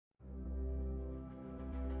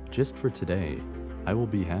Just for today, I will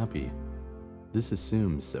be happy. This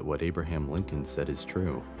assumes that what Abraham Lincoln said is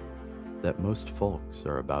true, that most folks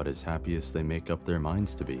are about as happy as they make up their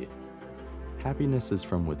minds to be. Happiness is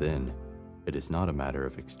from within. It is not a matter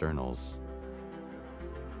of externals.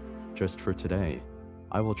 Just for today,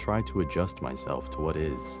 I will try to adjust myself to what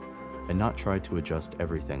is, and not try to adjust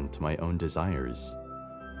everything to my own desires.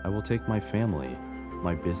 I will take my family,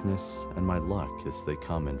 my business, and my luck as they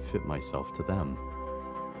come and fit myself to them.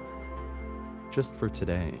 Just for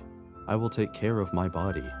today, I will take care of my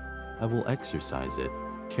body. I will exercise it,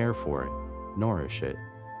 care for it, nourish it,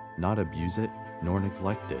 not abuse it nor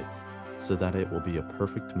neglect it, so that it will be a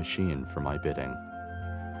perfect machine for my bidding.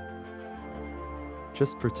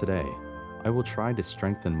 Just for today, I will try to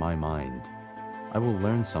strengthen my mind. I will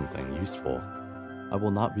learn something useful. I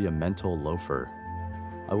will not be a mental loafer.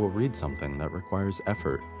 I will read something that requires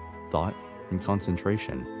effort, thought, and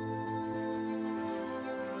concentration.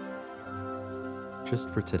 Just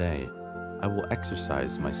for today, I will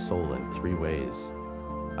exercise my soul in 3 ways.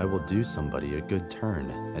 I will do somebody a good turn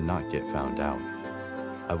and not get found out.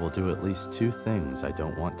 I will do at least 2 things I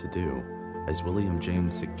don't want to do, as William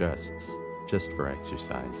James suggests, just for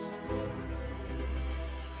exercise.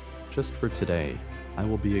 Just for today, I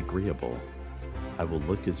will be agreeable. I will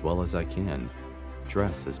look as well as I can,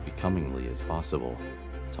 dress as becomingly as possible,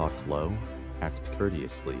 talk low, act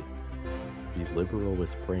courteously, be liberal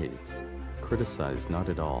with praise, criticize not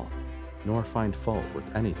at all, nor find fault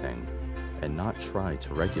with anything, and not try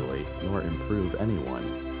to regulate nor improve anyone.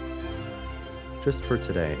 Just for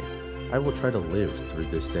today, I will try to live through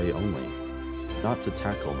this day only, not to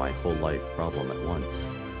tackle my whole life problem at once.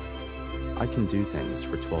 I can do things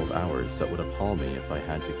for 12 hours that would appall me if I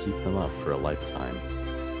had to keep them up for a lifetime.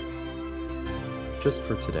 Just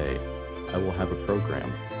for today, I will have a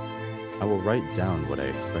program. I will write down what I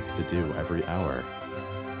expect to do every hour.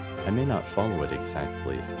 I may not follow it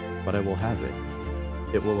exactly, but I will have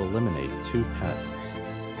it. It will eliminate 2 pests,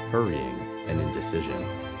 hurrying and indecision.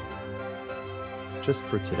 Just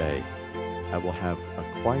for today, I will have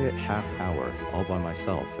a quiet half hour all by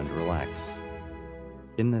myself and relax.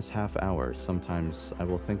 In this half hour, sometimes I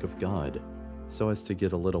will think of God, so as to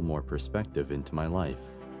get a little more perspective into my life.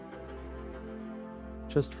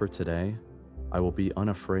 Just for today, I will be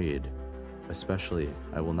unafraid. Especially,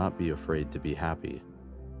 I will not be afraid to be happy,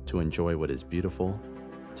 to enjoy what is beautiful,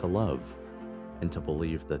 to love, and to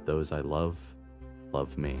believe that those I love,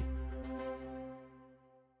 love me.